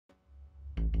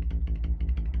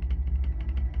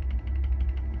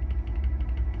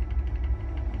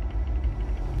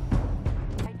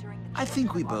I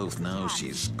think we both know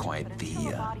she's quite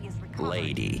the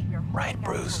lady, right,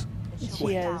 Bruce?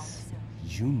 She is.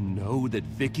 You know that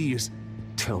Vicky is...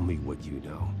 Tell me what you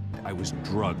know. I was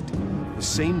drugged. The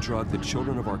same drug the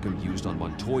children of Arkham used on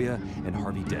Montoya and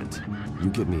Harvey Dent. You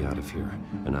get me out of here,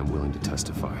 and I'm willing to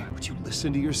testify. Would you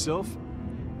listen to yourself?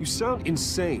 You sound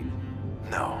insane.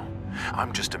 No.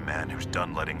 I'm just a man who's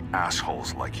done letting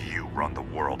assholes like you run the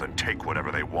world and take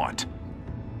whatever they want.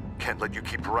 Can't let you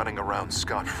keep running around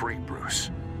scot-free, Bruce.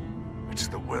 It's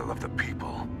the will of the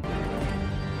people.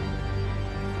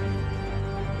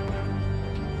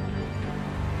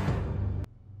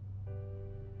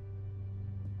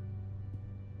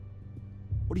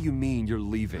 What do you mean you're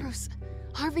leaving? Bruce,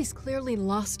 Harvey's clearly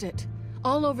lost it.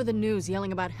 All over the news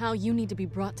yelling about how you need to be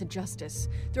brought to justice,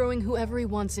 throwing whoever he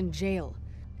wants in jail.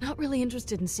 Not really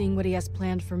interested in seeing what he has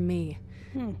planned for me.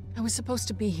 I was supposed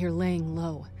to be here laying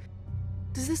low.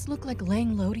 Does this look like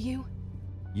laying low to you?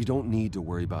 You don't need to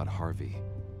worry about Harvey.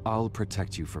 I'll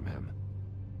protect you from him.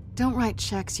 Don't write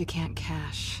checks you can't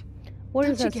cash. What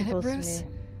is Don't that you get it, supposed Bruce? to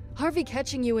mean? Harvey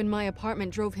catching you in my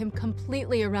apartment drove him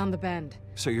completely around the bend.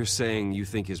 So you're saying you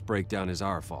think his breakdown is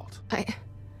our fault?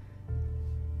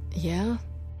 Yeah?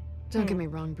 Don't get me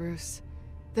wrong, Bruce.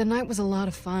 The night was a lot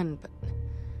of fun, but...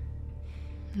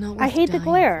 not worth I hate the dying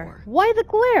glare. for. Why the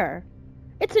glare?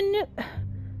 It's a new...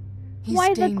 He's Why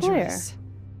the glare? dangerous.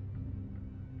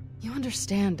 You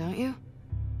understand, don't you?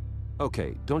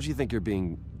 Okay, don't you think you're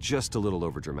being just a little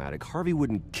overdramatic? Harvey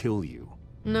wouldn't kill you.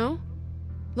 No?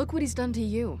 Look what he's done to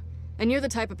you. And you're the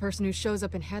type of person who shows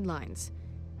up in headlines.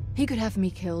 He could have me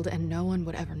killed and no one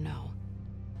would ever know.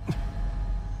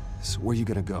 So where are you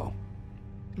gonna go?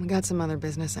 I got some other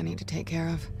business I need to take care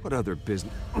of. What other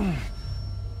business?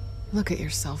 Look at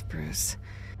yourself, Bruce.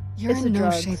 You're It's the in no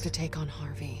drugs. shape to take on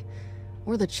Harvey.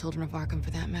 Or the children of Arkham,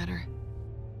 for that matter.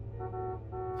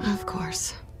 Of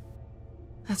course.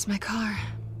 That's my car.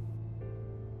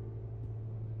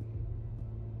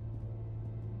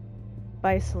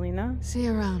 Bye, Selena. See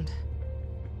you around.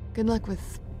 Good luck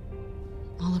with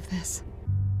all of this.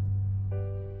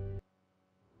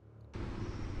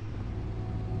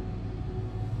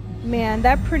 Man,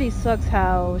 that pretty sucks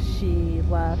how she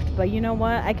left. But you know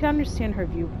what? I can understand her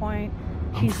viewpoint.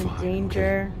 I'm She's in fine,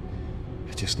 danger.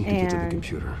 I just need to get to the And-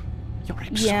 computer. You're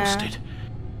exhausted.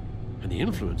 And the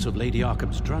influence of Lady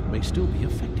Arkham's drug may still be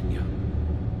affecting you.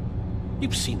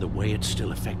 You've seen the way it's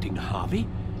still affecting Harvey.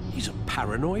 He's a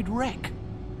paranoid wreck.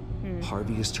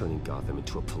 Harvey is turning Gotham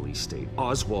into a police state.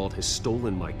 Oswald has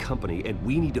stolen my company, and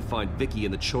we need to find Vicky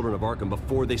and the children of Arkham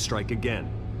before they strike again.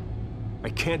 I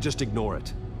can't just ignore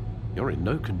it. You're in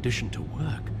no condition to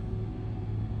work.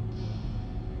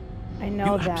 I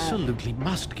know You that. absolutely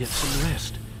must get some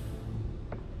rest.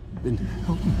 Then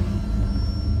help me.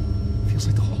 Feels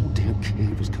like the whole damn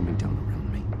cave is coming down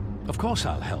around me. Of course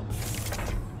I'll help.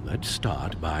 Let's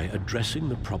start by addressing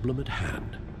the problem at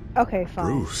hand. Okay, fine.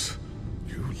 Bruce,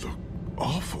 you look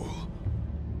awful.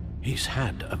 He's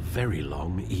had a very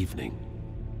long evening.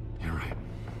 You're right.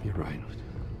 You're right.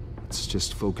 Let's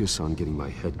just focus on getting my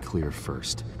head clear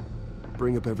first.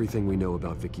 Bring up everything we know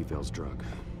about Vicky Vale's drug.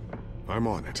 I'm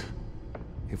on it.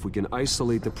 If we can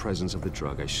isolate the presence of the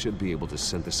drug, I should be able to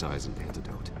synthesize an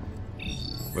antidote.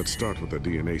 Let's start with a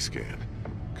DNA scan.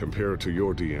 Compare it to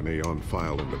your DNA on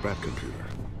file in the Batcomputer.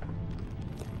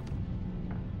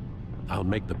 I'll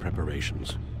make the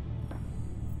preparations.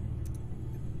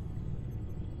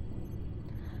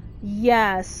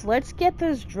 Yes, let's get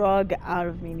this drug out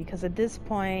of me because at this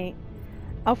point,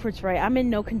 Alfred's right. I'm in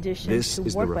no condition This to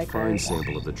is the work like her. refined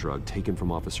sample of the drug taken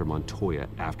from Officer Montoya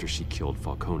after she killed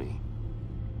Falcone.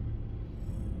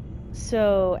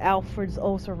 So Alfred's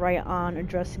also right on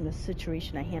addressing the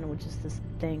situation at hand, which is this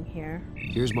thing here.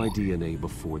 Here's my DNA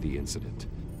before the incident.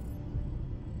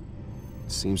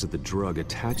 It seems that the drug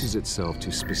attaches itself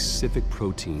to specific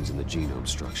proteins in the genome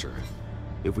structure.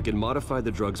 If we can modify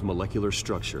the drug's molecular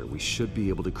structure, we should be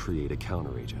able to create a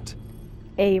counteragent.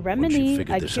 A Once remedy, you've a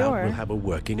figured this out, cure. we'll have a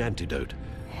working antidote.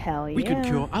 Hell yeah. We can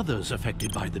cure others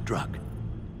affected by the drug.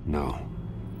 No.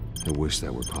 I wish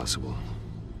that were possible.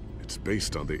 It's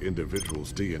based on the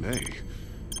individual's DNA.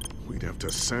 We'd have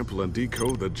to sample and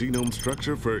decode the genome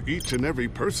structure for each and every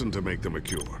person to make them a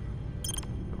cure.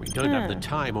 We don't have the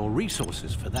time or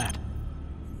resources for that.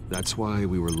 That's why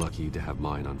we were lucky to have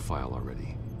mine on file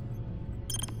already.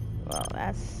 Well,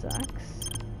 that sucks.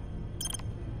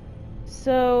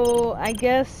 So, I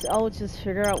guess I'll just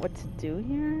figure out what to do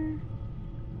here.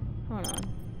 Hold on.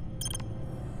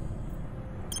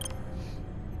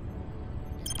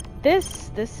 This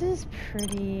is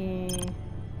pretty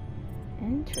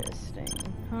interesting.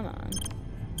 Hold on.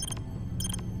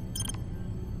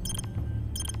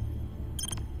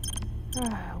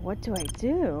 What do I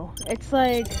do? It's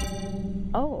like...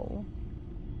 Oh.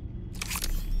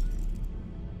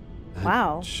 That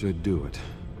Wow. should do it.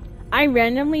 I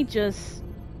randomly just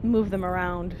move them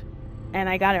around. And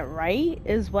I got it right,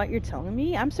 is what you're telling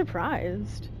me? I'm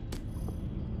surprised.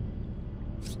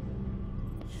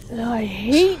 Ugh, I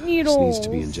hate needles. This needs to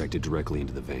be injected directly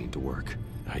into the vein to work.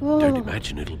 I don't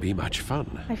imagine it'll be much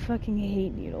fun. I fucking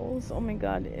hate needles. Oh my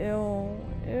god, ew.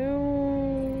 Ew.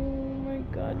 Oh my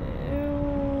god,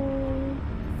 ew.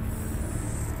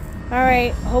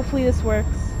 Alright, hopefully this works.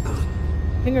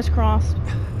 Fingers crossed.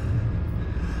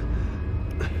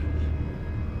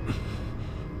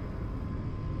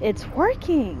 It's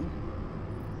working.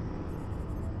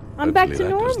 I'm back to Hopefully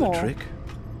that does the normal. trick.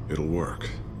 It'll work.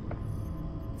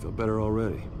 Feel better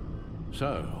already.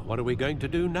 So, what are we going to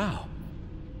do now?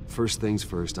 First things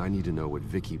first, I need to know what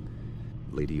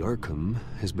Lady Arkham,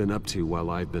 has been up to while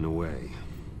I've been away.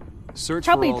 Search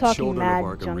Probably for all talking children mad of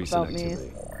Arkham junk recent about me.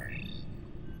 activity.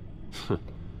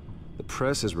 The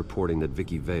press is reporting that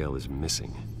Vicky Vale is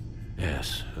missing.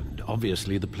 Yes, and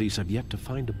obviously the police have yet to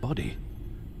find a body.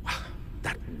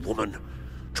 That woman,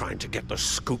 trying to get the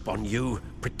scoop on you,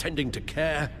 pretending to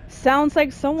care. Sounds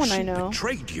like someone I She know.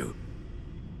 betrayed you.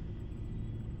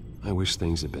 I wish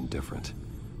things had been different.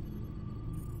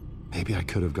 Maybe I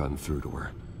could have gotten through to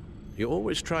her. You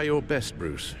always try your best,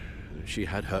 Bruce. She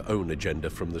had her own agenda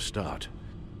from the start.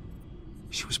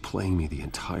 She was playing me the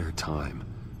entire time,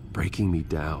 breaking me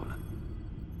down.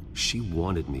 She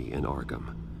wanted me in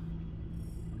Arkham.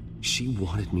 She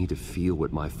wanted me to feel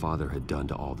what my father had done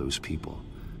to all those people.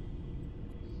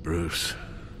 Bruce.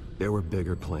 There were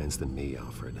bigger plans than me,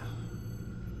 Alfred.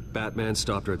 Batman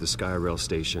stopped her at the Skyrail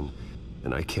station,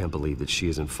 and I can't believe that she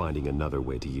isn't finding another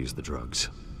way to use the drugs.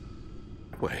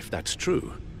 Well, if that's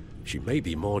true, she may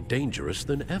be more dangerous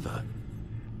than ever.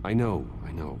 I know.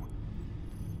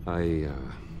 I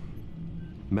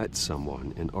met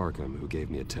someone in Arkham who gave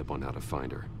me a tip on how to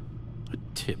find her. A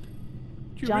tip? Do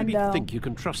you John really Doe. think you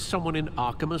can trust someone in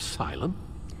Arkham Asylum?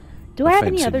 Do I have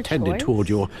any Offense other intended choice? toward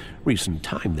your recent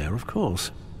time there, of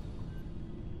course.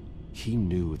 He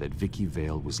knew that Vicky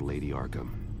Vale was Lady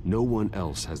Arkham. No one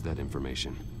else has that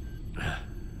information.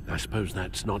 I suppose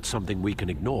that's not something we can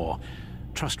ignore,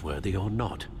 trustworthy or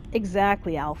not.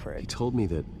 Exactly, He Alfred. told me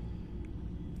that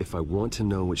if I want to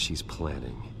know what she's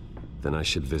planning, then I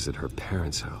should visit her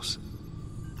parents' house.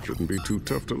 Shouldn't be too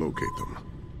tough to locate them.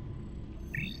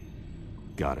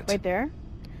 Got it. Right there.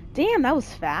 Damn, that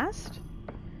was fast.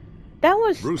 That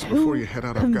was Bruce, too before you head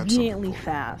out, I've got something conveniently for you.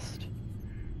 fast.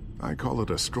 I call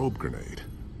it a strobe grenade.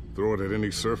 Throw it at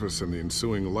any surface and the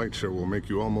ensuing light show will make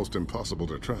you almost impossible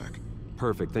to track.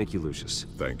 Perfect. Thank you, Lucius.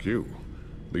 Thank you.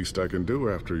 Least I can do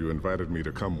after you invited me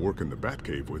to come work in the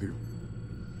Batcave with you.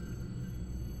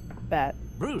 Bet.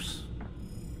 Bruce,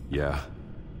 Yeah.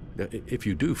 if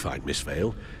you do find Miss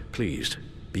Vale, please,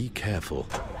 be careful.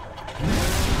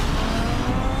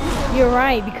 You're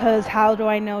right, because how do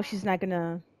I know she's not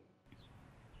gonna...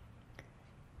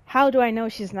 How do I know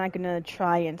she's not gonna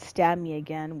try and stab me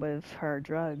again with her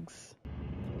drugs?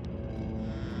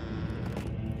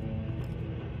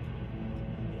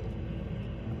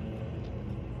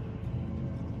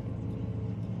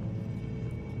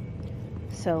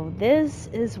 So this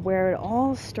is where it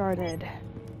all started.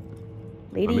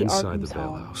 Lady I'm inside Arkham's the Vale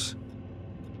home. house.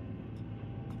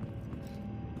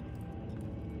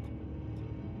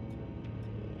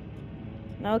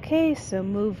 Okay, so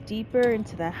move deeper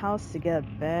into the house to get a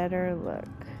better look.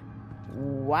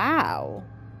 Wow.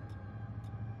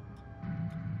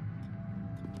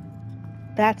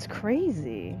 That's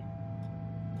crazy.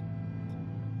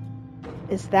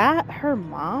 Is that her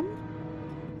mom?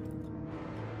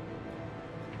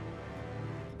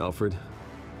 Alfred,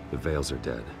 the Vales are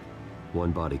dead.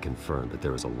 One body confirmed, but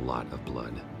there is a lot of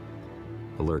blood.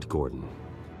 Alert Gordon.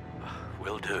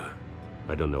 Will do.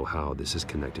 I don't know how this is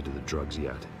connected to the drugs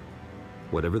yet.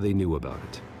 Whatever they knew about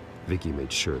it, Vicky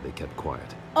made sure they kept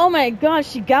quiet. Oh my gosh,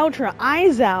 she gouged her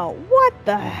eyes out. What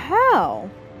the hell?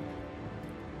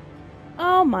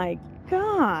 Oh my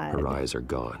god. Her eyes are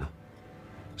gone.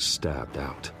 Stabbed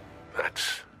out.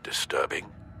 That's disturbing.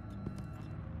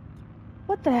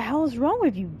 What the hell is wrong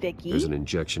with you, Vicky? There's an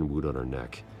injection wound on her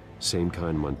neck. Same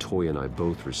kind Montoya and I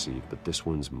both received, but this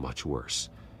one's much worse.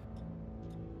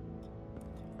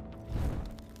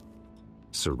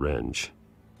 Syringe.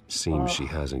 Seems she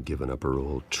hasn't given up her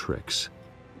old tricks.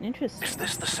 Interesting. Is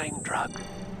this the same drug?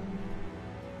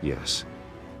 Yes,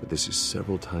 but this is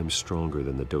several times stronger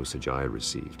than the dosage I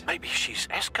received. Maybe she's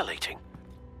escalating.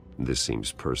 This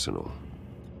seems personal.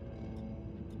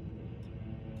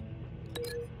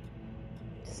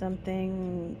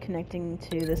 Something connecting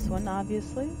to this one,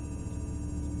 obviously.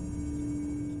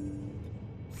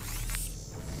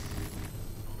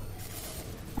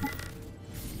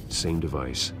 Same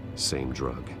device, same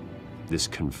drug. This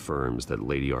confirms that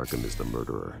Lady Arkham is the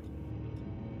murderer.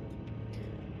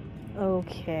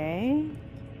 Okay.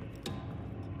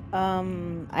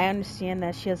 I understand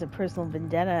that she has a personal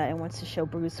vendetta and wants to show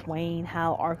Bruce Wayne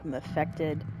how Arkham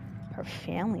affected her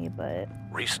family, but...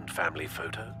 Recent family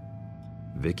photo?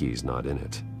 Vicky's not in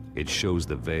it. It shows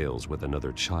the Vales with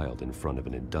another child in front of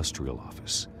an industrial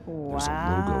office. Wow. There's a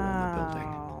logo on the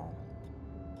building.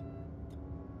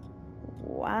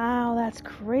 Wow, that's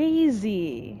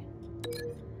crazy.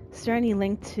 Is there any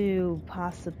link to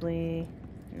possibly...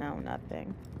 No,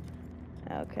 nothing.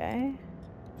 Okay.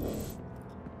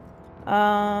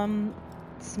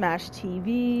 Smash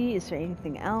TV. Is there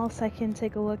anything else I can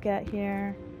take a look at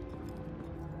here?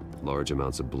 Large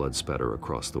amounts of blood spatter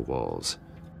across the walls.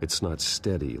 It's not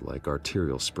steady like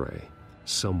arterial spray.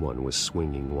 Someone was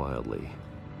swinging wildly.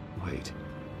 Wait,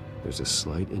 there's a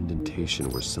slight indentation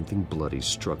where something bloody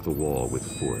struck the wall with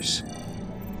force.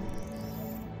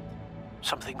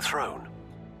 Something thrown?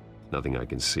 Nothing I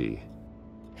can see.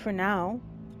 For now.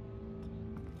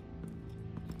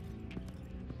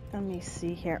 Let me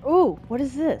see here. Ooh, what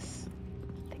is this?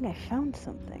 I think I found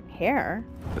something. Hair?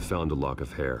 I found a lock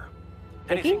of hair.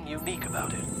 Anything unique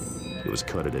about it? It was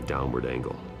cut at a downward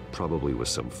angle, probably with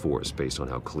some force based on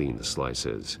how clean the slice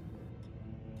is.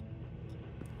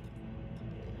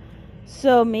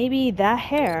 So maybe that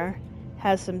hair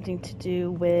has something to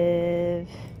do with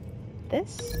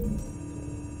this?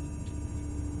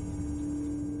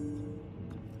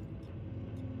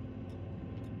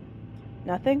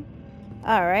 Nothing?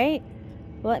 Alright.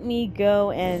 Let me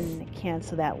go and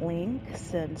cancel that link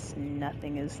since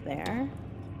nothing is there.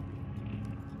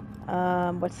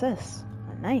 What's this?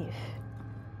 A knife.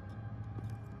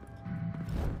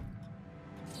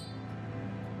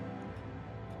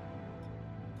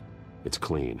 It's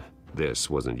clean. This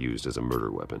wasn't used as a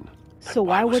murder weapon. So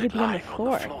why would it be on the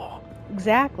floor?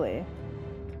 Exactly.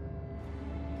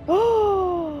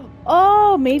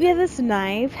 Oh, maybe this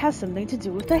knife has something to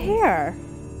do with the hair.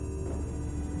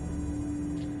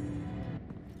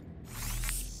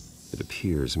 It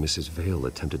appears Mrs. Vale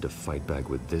attempted to fight back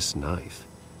with this knife,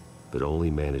 but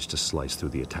only managed to slice through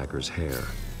the attacker's hair.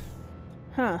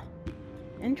 Huh.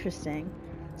 Interesting.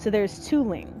 So there's two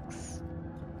links.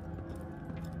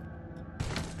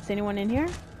 Is anyone in here?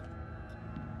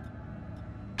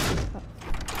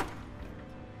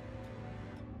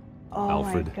 Oh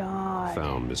Alfred my God.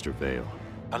 found Mr. Vale.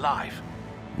 Alive?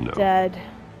 No. Dead.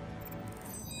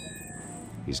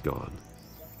 He's gone.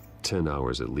 10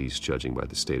 hours at least, judging by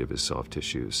the state of his soft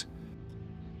tissues.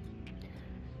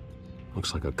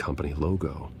 Looks like a company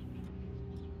logo.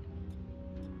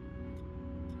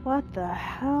 What the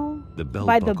hell? The belt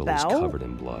By the buckle is belt? covered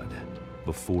in blood.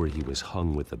 Before he was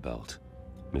hung with the belt,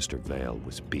 Mr. Vale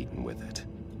was beaten with it.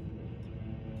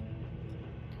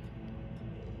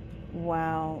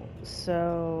 Wow.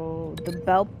 So the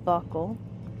belt buckle,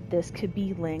 this could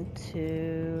be linked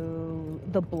to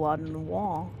the blood on the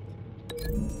wall.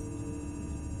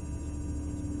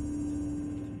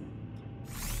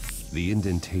 The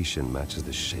indentation matches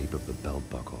the shape of the belt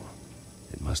buckle.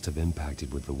 It must have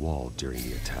impacted with the wall during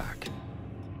the attack.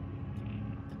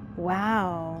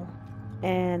 Wow.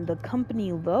 And the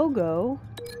company logo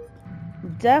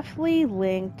definitely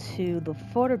linked to the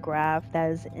photograph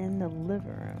that is in the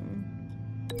living room.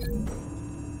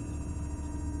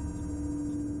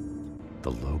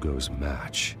 The logos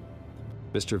match.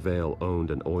 Mr. Vale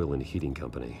owned an oil and heating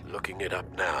company. Looking it up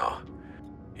now.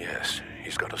 Yes,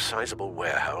 he's got a sizable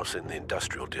warehouse in the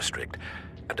industrial district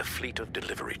and a fleet of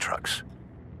delivery trucks.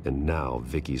 And now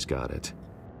Vicky's got it.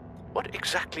 What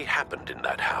exactly happened in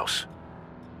that house?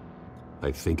 I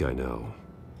think I know.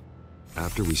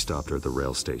 After we stopped her at the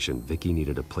rail station, Vicky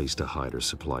needed a place to hide her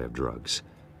supply of drugs.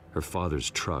 Her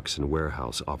father's trucks and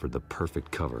warehouse offered the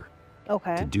perfect cover.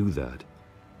 Okay. To do that,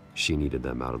 she needed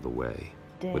them out of the way.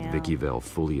 Damn. With Vicky Vale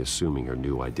fully assuming her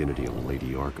new identity of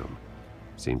Lady Arkham.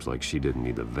 Seems like she didn't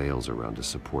need the Vales around to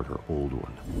support her old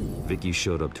one. Vicky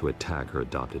showed up to attack her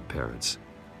adopted parents,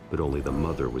 but only the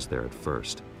mother was there at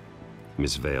first.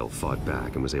 Miss Vale fought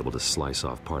back and was able to slice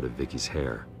off part of Vicky's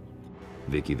hair.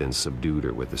 Vicky then subdued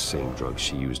her with the same drug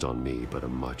she used on me, but a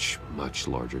much, much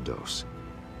larger dose.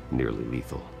 Nearly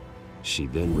lethal. She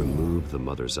then removed the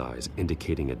mother's eyes,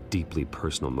 indicating a deeply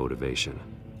personal motivation.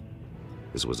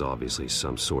 This was obviously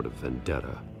some sort of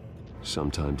vendetta.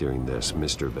 Sometime during this,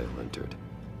 Mr. Vale entered.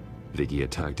 Vicky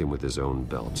attacked him with his own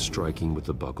belt, striking with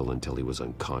the buckle until he was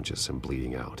unconscious and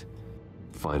bleeding out.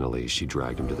 Finally, she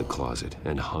dragged him to the closet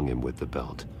and hung him with the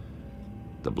belt.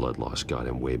 The blood loss got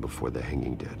him way before the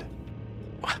hanging did.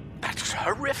 That's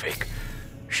horrific.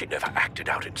 She never acted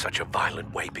out in such a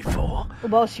violent way before.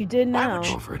 Well, she did Why now. would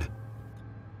she- Alfred,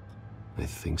 I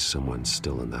think someone's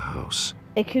still in the house.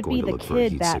 It could Going be to the look for a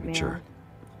kid heat Batman. signature.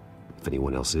 If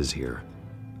anyone else is here,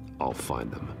 I'll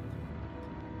find them.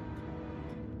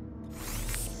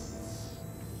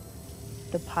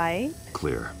 The pipe?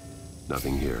 Clear.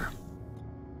 Nothing here.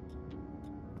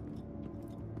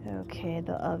 Okay,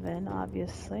 the oven,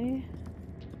 obviously.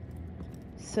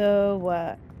 So,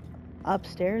 what?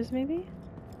 Upstairs, maybe?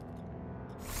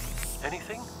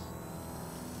 Anything?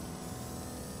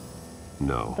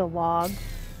 No. The log.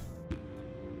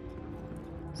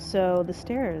 So, the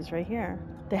stairs, right here.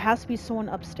 There has to be someone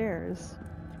upstairs.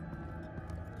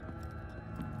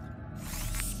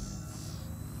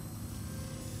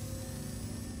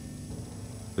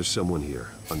 There's someone here,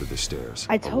 under the stairs.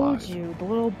 I told alive. you, the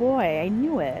little boy. I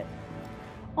knew it.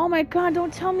 Oh my god,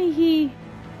 don't tell me he...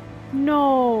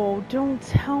 No, don't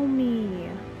tell me.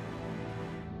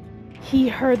 He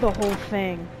heard the whole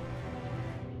thing.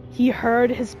 He heard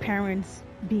his parents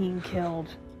being killed.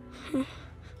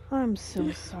 I'm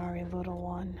so sorry, little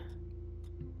one.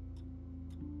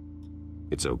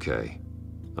 It's okay.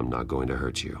 I'm not going to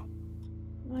hurt you.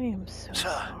 I am so Sir,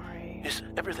 sorry. is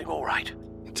everything all right?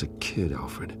 It's a kid,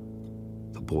 Alfred.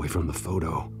 The boy from the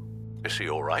photo. Is he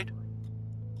all right?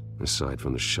 Aside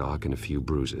from the shock and a few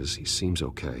bruises, he seems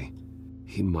okay.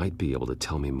 He might be able to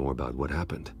tell me more about what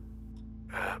happened.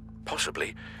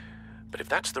 Possibly. But if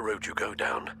that's the road you go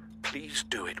down, please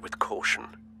do it with caution.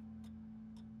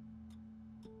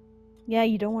 Yeah,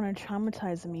 you don't want to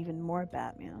traumatize him even more,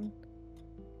 Batman.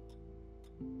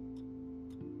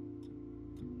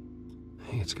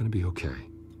 Hey, it's gonna be okay.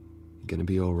 You're gonna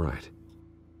be all right.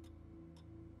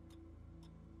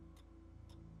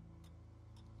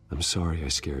 I'm sorry I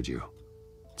scared you.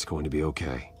 It's going to be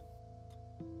okay.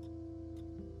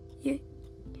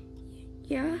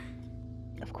 Yeah?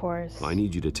 Of course. I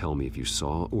need you to tell me if you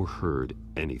saw or heard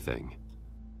anything.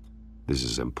 This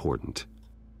is important.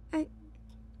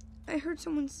 I heard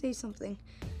someone say something.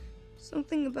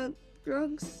 Something about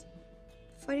drugs,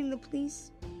 fighting the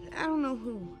police. I don't know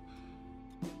who.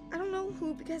 I don't know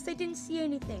who because I didn't see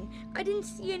anything. I didn't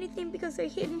see anything because I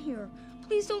hid in here.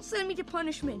 Please don't send me to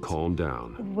punishment. Calm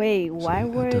down. Wait, why See,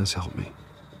 would... That does help me.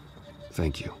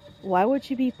 Thank you. Why would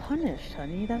you be punished,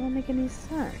 honey? That don't make any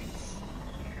sense.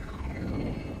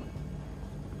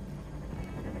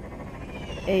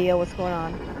 Hey, yo, what's going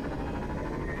on?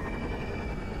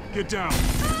 Get down.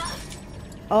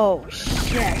 Oh,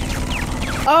 shit.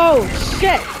 Oh,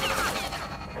 shit!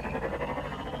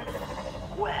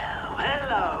 Well,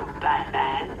 hello,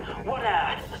 Batman. What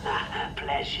a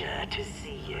pleasure to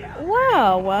see you.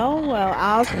 Wow, well,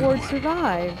 Oswald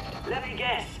survived. Let me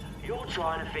guess, you're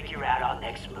trying to figure out our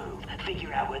next move.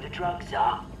 Figure out where the drugs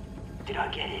are. Did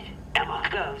I get it? Am I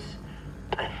close?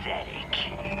 Pathetic.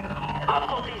 I've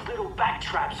got these little bat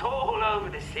traps all over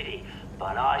the city,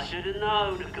 but I should have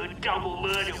known a good double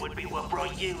murder would be what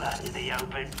brought you out in the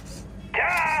open.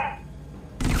 Ah!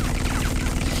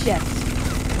 Shit.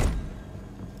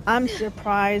 I'm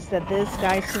surprised that this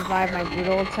guy survived my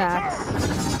brutal attacks.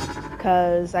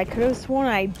 Because I could have sworn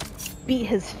I beat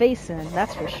his face in,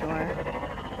 that's for sure.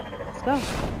 Let's go.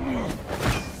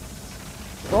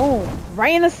 Boom.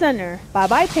 Right in the center.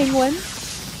 Bye-bye, penguin.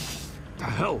 The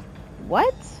hell?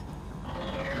 What?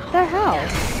 The hell?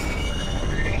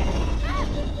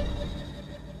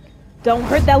 Don't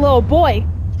hurt that little boy.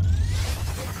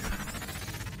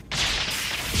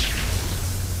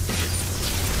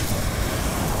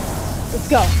 Let's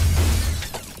go.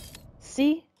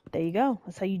 See? There you go.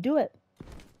 That's how you do it.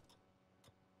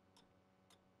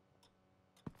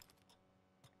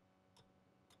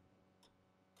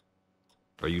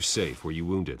 Are you safe? Were you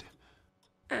wounded?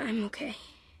 I'm okay.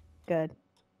 Good.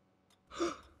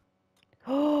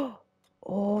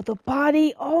 Oh, the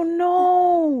body. Oh,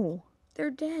 no.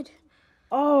 They're dead.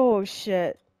 Oh,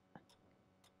 shit.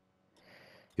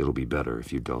 It'll be better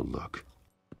if you don't look.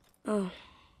 Oh,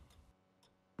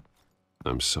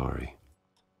 I'm sorry.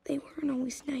 they weren't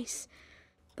always nice,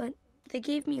 but they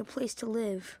gave me a place to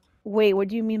live. Wait, what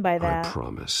do you mean by that? I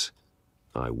promise.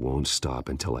 I won't stop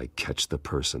until I catch the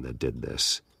person that did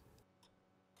this.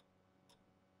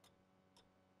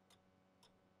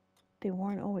 They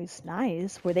weren't always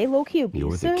nice. Were they low-key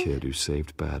abusive? You're the kid who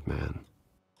saved Batman.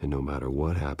 And no matter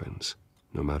what happens,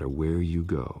 no matter where you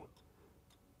go,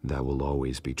 that will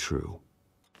always be true.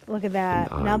 Look at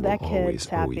that. And Now I will that kid's always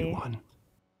owe you happy. one.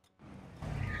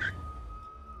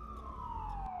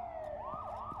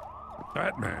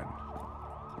 Batman.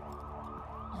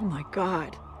 Oh my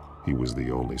god. He was the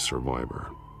only survivor.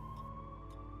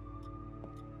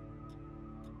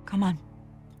 Come on.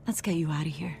 Let's get you out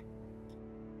of here.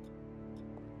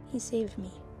 He saved me.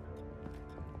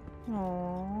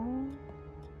 Aww.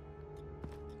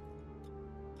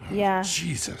 Yeah.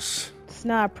 Jesus. It's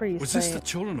not a pretty Was this sight. the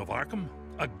children of Arkham?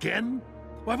 Again?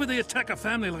 Why would they attack a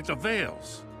family like the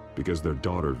Vales? Because their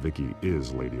daughter, Vicky,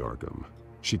 is Lady Arkham.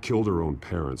 She killed her own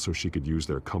parents so she could use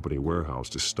their company warehouse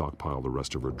to stockpile the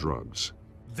rest of her drugs.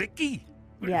 Vicky?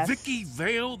 Yes. Vicky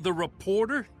Vale, the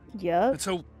reporter? Yep. And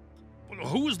so,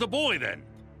 who was the boy then?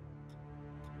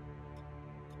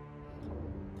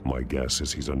 My guess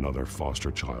is he's another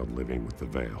foster child living with the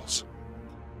Vales.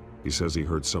 He says he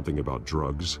heard something about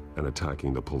drugs and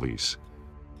attacking the police.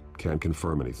 Can't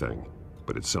confirm anything,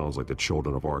 but it sounds like the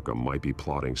children of Arkham might be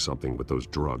plotting something with those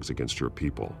drugs against your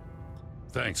people.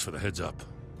 Thanks for the heads up.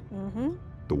 Mm-hmm.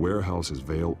 The warehouse is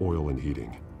Vale Oil and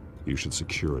Heating. You should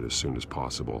secure it as soon as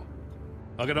possible.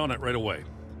 I'll get on it right away.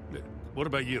 What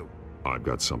about you? I've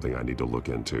got something I need to look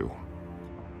into.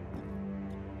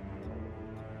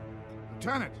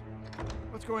 Lieutenant,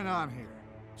 what's going on here?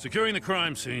 Securing the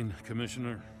crime scene,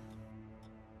 Commissioner.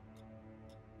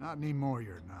 Not anymore,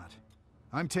 you're not.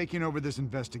 I'm taking over this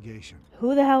investigation.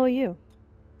 Who the hell are you?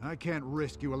 I can't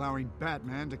risk you allowing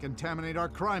Batman to contaminate our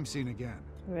crime scene again.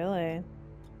 Really?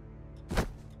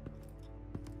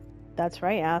 That's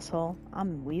right, asshole.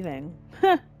 I'm leaving.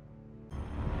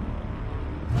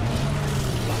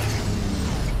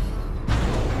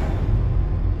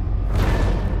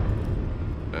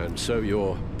 And so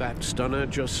your bat stunner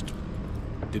just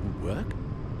didn't work?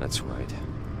 That's right.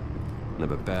 I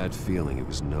have a bad feeling it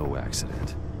was no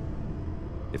accident.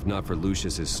 If not for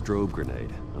Lucius's strobe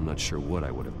grenade, I'm not sure what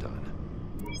I would have done.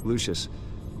 Lucius,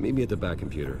 meet me at the back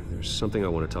computer. There's something I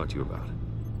want to talk to you about.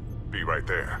 Be right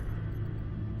there.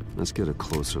 Let's get a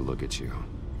closer look at you.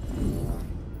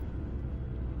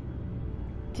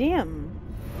 Damn.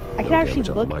 I No can actually damage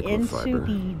on look the into microfiber.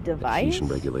 the device. Adhesion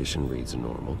regulation reads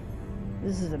normal.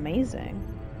 This is amazing.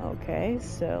 Okay,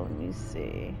 so let me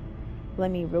see.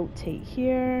 Let me rotate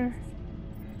here.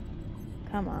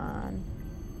 Come on.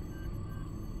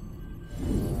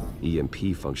 EMP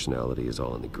functionality is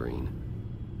all in the green.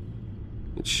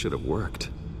 It should have worked.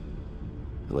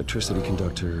 Electricity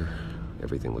conductor,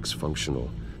 everything looks functional.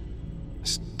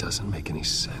 This doesn't make any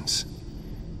sense.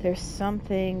 There's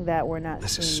something that we're not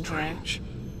This is seeing here. strange.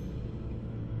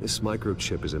 This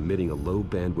microchip is emitting a low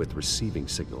bandwidth receiving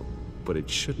signal, but it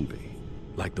shouldn't be.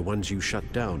 Like the ones you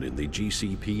shut down in the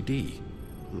GCPD?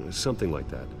 Something like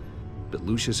that. But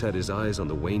Lucius had his eyes on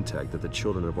the Wayne tag that the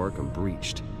children of Arkham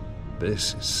breached.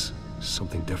 This is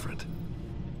something different.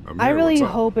 I really what's up?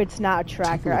 hope it's not a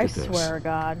tracker. look I at this. swear to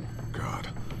God. God,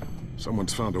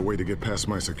 someone's found a way to get past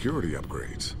my security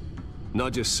upgrades.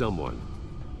 Not just someone.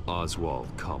 Oswald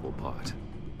Cobblepot.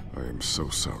 I am so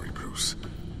sorry, Bruce.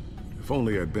 If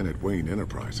only I'd been at Wayne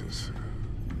Enterprises.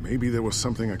 Maybe there was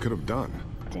something I could have done.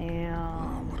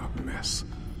 Damn. What a mess.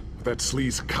 That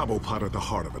sleaze Cobblepot at the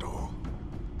heart of it all.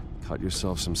 Cut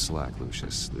yourself some slack,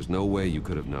 Lucius. There's no way you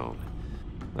could have known.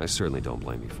 I certainly don't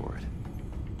blame you for it.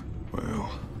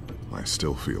 Well, I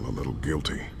still feel a little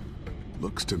guilty.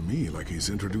 Looks to me like he's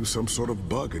introduced some sort of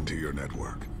bug into your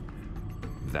network.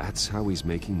 That's how he's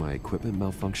making my equipment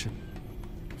malfunction?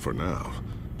 For now.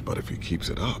 But if he keeps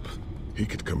it up, he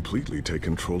could completely take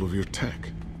control of your tech.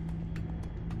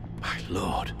 My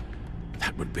lord,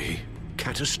 that would be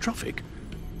catastrophic.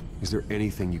 Is there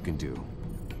anything you can do?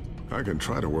 I can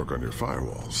try to work on your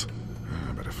firewalls.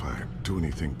 But if I do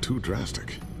anything too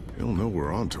drastic, he'll know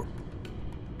we're onto him.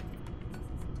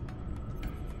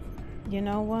 You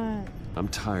know what? I'm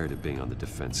tired of being on the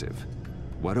defensive.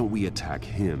 Why don't we attack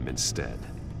him instead?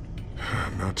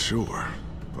 I'm not sure,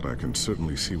 but I can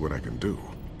certainly see what I can do.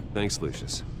 Thanks,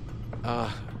 Lucius.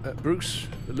 Bruce,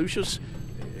 Lucius,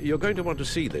 you're going to want to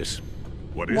see this.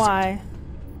 What is Why? it?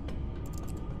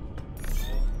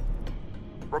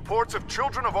 Reports of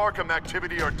Children of Arkham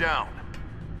activity are down.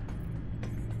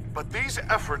 But these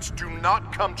efforts do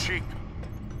not come cheap.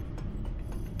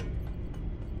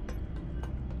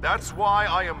 That's why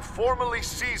I am formally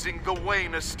seizing the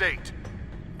Wayne estate,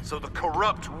 so the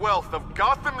corrupt wealth of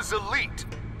Gotham's elite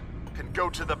can go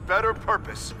to the better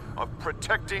purpose of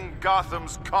protecting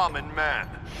Gotham's common man.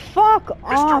 Fuck Mr.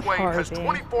 off, Wayne Harvey. has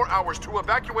 24 hours to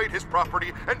evacuate his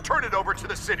property and turn it over to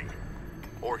the city,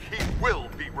 or he will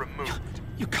be removed.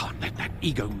 You can't let that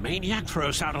egomaniac throw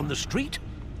us out on the street.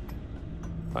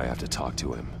 I have to talk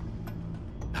to him.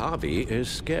 Harvey is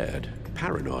scared,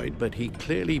 paranoid, but he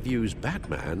clearly views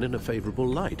Batman in a favorable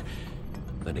light.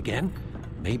 Then again,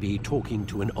 maybe talking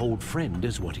to an old friend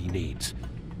is what he needs.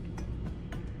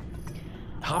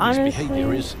 Harvey's Honestly,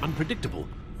 behavior is unpredictable,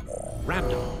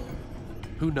 random.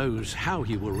 Who knows how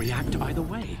he will react either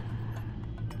way?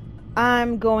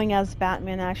 I'm going as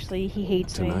Batman, actually. He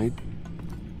hates me. Tonight,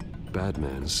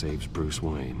 Batman saves Bruce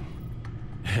Wayne.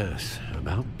 Yes,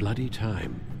 about bloody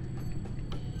time.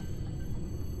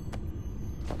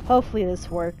 Hopefully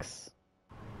this works.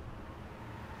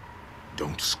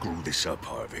 Don't screw this up,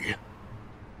 Harvey.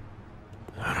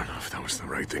 I don't know if that was the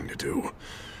right thing to do.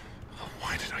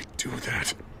 Why did I do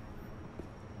that?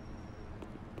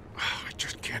 I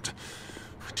just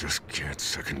can't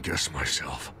second guess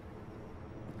myself.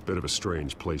 Bit of a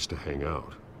strange place to hang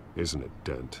out, isn't it,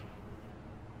 Dent?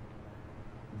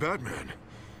 Batman.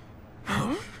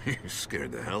 Oh, you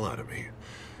scared the hell out of me.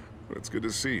 It's good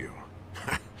to see you.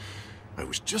 I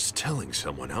was just telling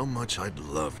someone how much I'd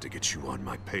love to get you on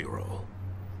my payroll.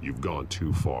 You've gone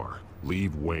too far.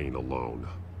 Leave Wayne alone.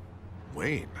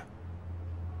 Wayne?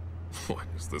 What,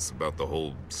 is this about the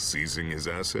whole seizing his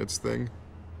assets thing?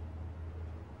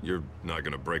 You're not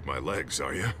gonna break my legs,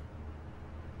 are you?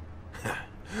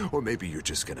 Or maybe you're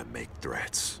just gonna make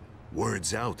threats.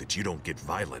 Words out that you don't get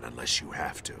violent unless you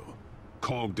have to.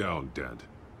 Calm down, Dent.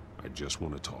 I just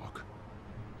want to talk.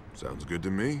 Sounds good to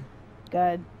me.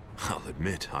 Good. I'll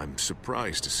admit, I'm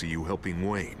surprised to see you helping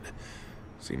Wayne.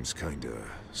 Seems kinda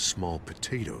small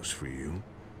potatoes for you.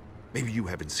 Maybe you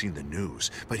haven't seen the news,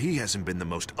 but he hasn't been the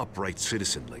most upright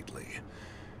citizen lately.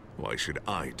 Why should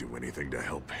I do anything to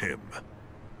help him?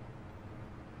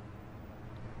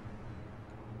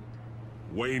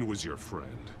 Wayne was your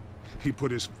friend. He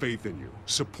put his faith in you,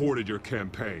 supported your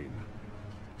campaign.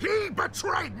 He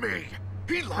betrayed me!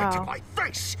 He lied to my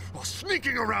face while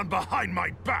sneaking around behind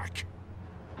my back!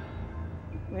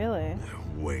 Really?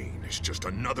 Wayne is just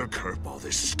another curveball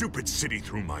this stupid city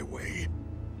threw my way.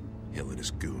 Hill and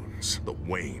his goons, the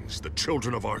Waynes, the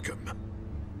children of Arkham.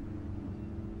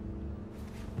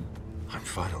 I'm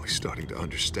finally starting to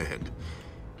understand,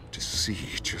 to see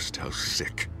just how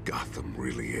sick Gotham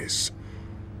really is.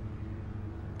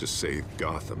 To save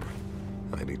Gotham,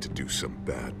 I need to do some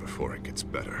bad before it gets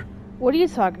better. What are you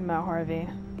talking about, Harvey?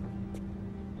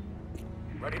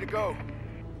 Ready to go.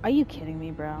 Are you kidding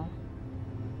me, bro?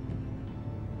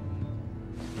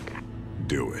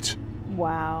 Do it.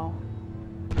 Wow.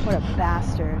 What a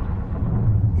bastard.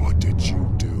 What did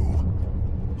you do?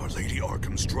 Are Lady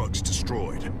Arkham's drugs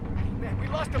destroyed? Man, we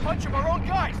lost a bunch of our own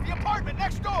guys. The apartment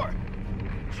next door.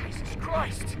 Jesus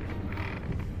Christ.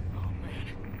 Oh,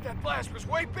 man. That blast was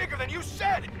way bigger than you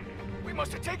said. We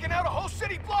must have taken out a whole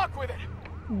city block with it.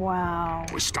 Wow.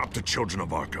 We stopped the children of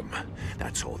Arkham.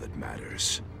 That's all that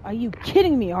matters. Are you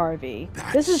kidding me, Harvey?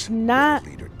 This is not... what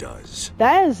a leader does.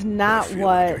 That is not I feel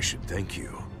what... like I should thank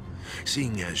you.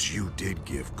 Seeing as you did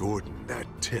give Gordon that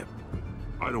tip.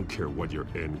 I don't care what your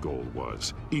end goal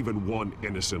was. Even one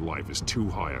innocent life is too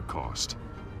high a cost.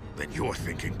 Then you're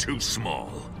thinking too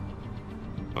small.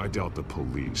 I doubt the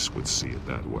police would see it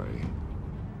that way.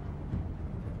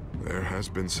 There has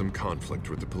been some conflict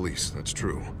with the police, that's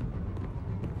true.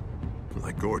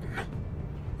 Like Gordon.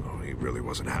 Oh, he really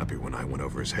wasn't happy when I went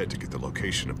over his head to get the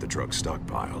location of the drug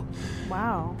stockpile.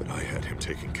 Wow. But I had him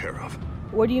taken care of.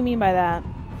 What do you mean by that?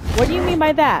 What do you mean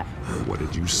by that? What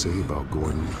did you say about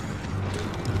Gordon?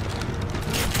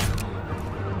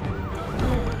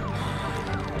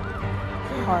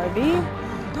 Harvey?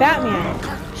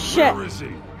 Batman. Shit. Where is he?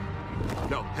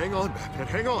 No, hang on, Batman,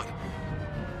 hang on.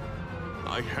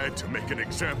 I had to make an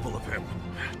example of him.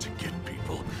 To get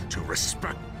people to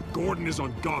respect. Gordon is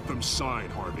on Gotham's side,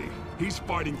 Harvey. He's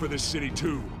fighting for this city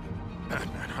too.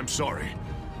 Batman, I'm sorry.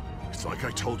 It's like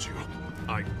I told you.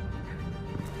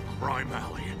 Crime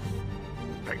Alley.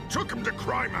 They took him to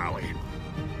Crime Alley.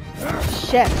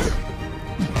 Shit.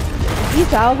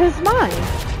 He's out of his mind.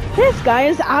 This guy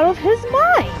is out of his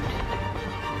mind.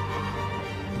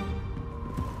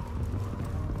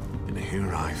 And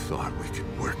here I thought we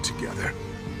could work together.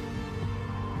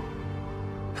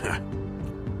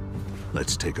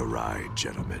 Let's take a ride,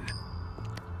 gentlemen.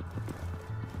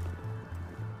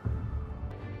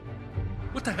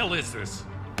 What the hell is this?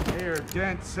 Mayor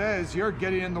Dent says you're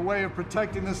getting in the way of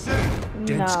protecting the city.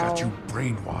 Dent's No. got you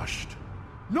brainwashed.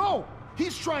 No!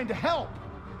 He's trying to help.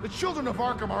 The children of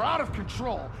Arkham are out of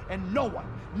control, and no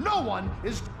one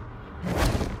is...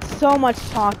 So much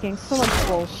talking, so much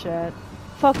bullshit.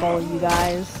 Fuck all of you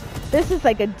guys. This is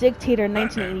like a dictator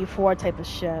 1984 type of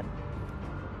shit.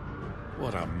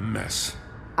 What a mess.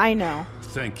 I know.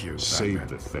 Thank you, Save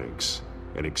Batman. the thanks.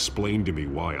 And explain to me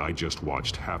why I just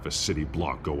watched half a city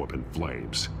block go up in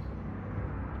flames.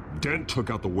 Dent took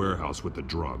out the warehouse with the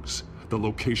drugs. The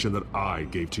location that I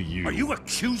gave to you. Are you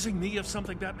accusing me of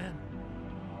something, Batman?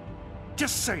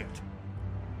 Just say it.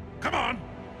 Come on.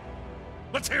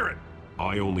 Let's hear it.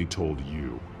 I only told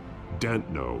you. Dent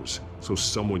knows, so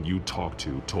someone you talked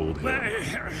to told him.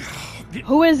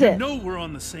 Who is it? You know we're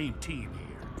on the same team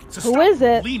here. So Who stop is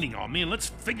it? leaning on me and let's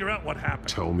figure out what happened.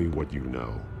 Tell me what you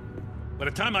know. By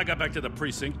the time I got back to the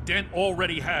precinct, Dent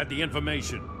already had the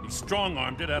information. He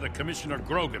strong-armed it out of Commissioner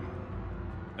Grogan.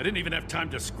 I didn't even have time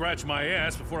to scratch my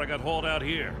ass before I got hauled out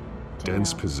here.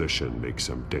 Dent's position makes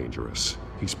him dangerous.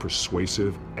 He's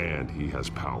persuasive and he has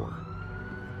power.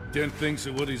 Dent thinks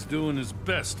that what he's doing is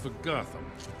best for Gotham.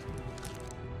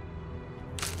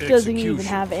 Doesn't even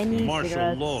have any martial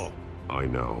cigarettes. law. I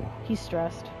know. He's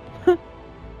stressed.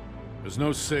 There's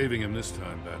no saving him this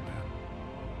time, Batman.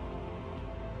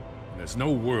 And there's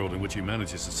no world in which he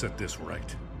manages to set this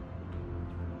right.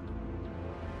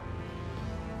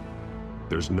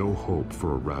 There's no hope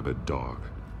for a rabid dog.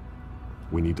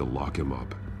 We need to lock him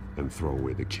up and throw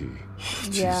away the key.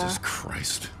 Yeah. Jesus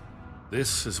Christ.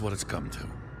 This is what it's come to.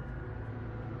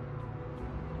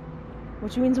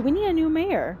 Which means we need a new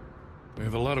mayor. We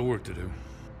have a lot of work to do.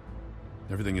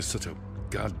 Everything is such a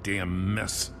goddamn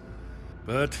mess.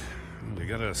 But we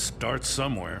gotta start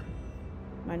somewhere.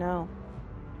 I know.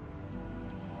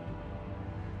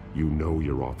 You know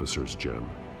your officers, Jim.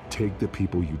 Take the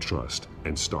people you trust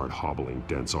and start hobbling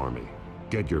Dent's army.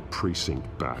 Get your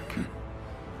precinct back.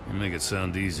 You make it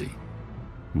sound easy.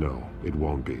 No, it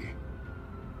won't be.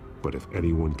 But if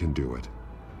anyone can do it,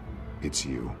 it's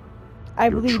you. I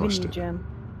You're believe trusted. in you, Jim.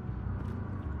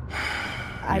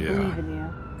 I believe in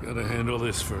you. Gotta handle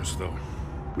this first, though.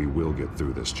 We will get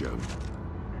through this, Jim.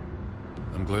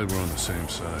 I'm glad we're on the same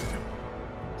side.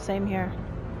 Same here.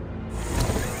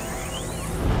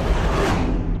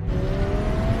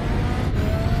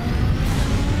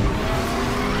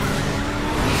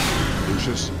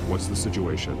 Lucius, what's the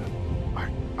situation?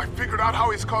 I figured out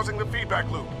how he's causing the feedback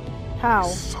loop. How?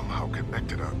 He somehow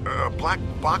connected a black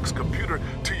box computer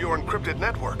to your encrypted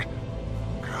network.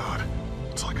 God,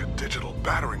 it's like a digital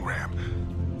battering ram.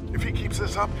 If he keeps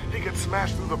this up, he can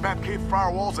smash through the Batcave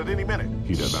firewalls at any minute.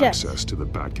 He'd have Shit. access to the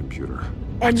Bat computer.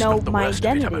 And know not the my worst of it,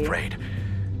 I'm identity. afraid.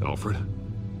 Alfred?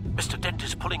 Mr. Dent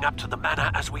is pulling up to the manor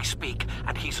as we speak,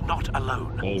 and he's not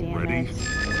alone. Already?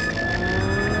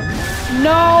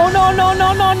 No, no, no,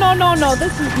 no, no, no, no, no.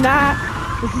 This is not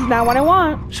what I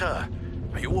want. Sir,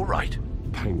 are you all right?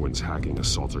 Penguin's hacking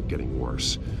assaults are getting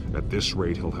worse. At this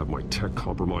rate, he'll have my tech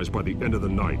compromised by the end of the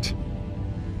night.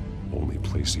 Only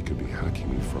place he could be hacking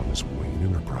me from is Wayne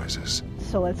Enterprises.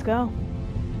 So let's go.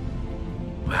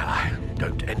 Well, I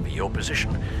don't envy your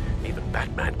position. Even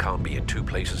Batman can't be in two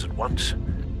places at once.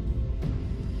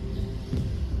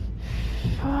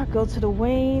 Go to the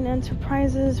Wayne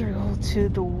Enterprises or go to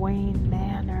the Wayne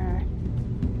Manor.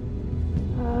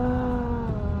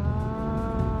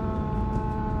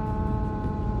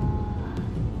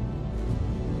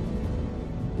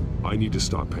 I need to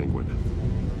stop Penguin.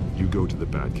 You go to the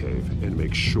Batcave and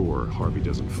make sure Harvey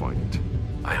doesn't find it.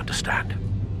 I understand.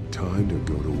 Time to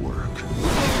go to work.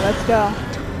 Let's go.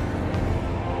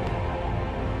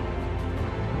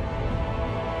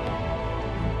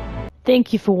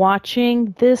 Thank you for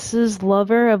watching. This is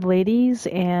Lover of Ladies,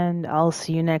 and I'll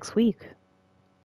see you next week.